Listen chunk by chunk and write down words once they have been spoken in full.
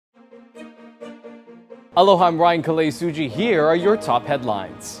Aloha, I'm Ryan Kalei-Suji. Here are your top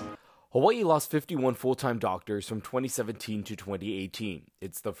headlines. Hawaii lost 51 full-time doctors from 2017 to 2018.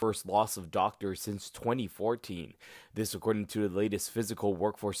 It's the first loss of doctors since 2014. This according to the latest physical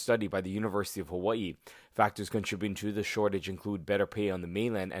workforce study by the University of Hawaii. Factors contributing to the shortage include better pay on the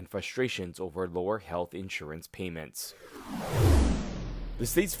mainland and frustrations over lower health insurance payments. The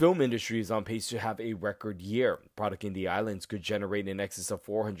state's film industry is on pace to have a record year. Product in the islands could generate in excess of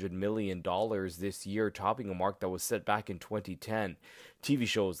 $400 million this year, topping a mark that was set back in 2010. TV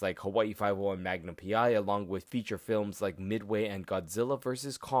shows like Hawaii Five-0 and Magnum P.I., along with feature films like Midway and Godzilla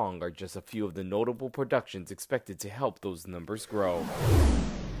vs. Kong, are just a few of the notable productions expected to help those numbers grow.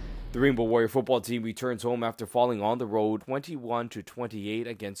 The Rainbow Warrior football team returns home after falling on the road 21-28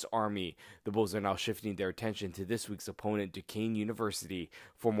 against Army. The Bulls are now shifting their attention to this week's opponent, Duquesne University.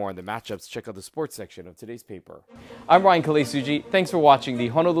 For more on the matchups, check out the sports section of today's paper. I'm Ryan Kalei-Suji. Thanks for watching the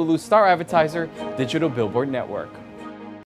Honolulu Star-Advertiser Digital Billboard Network.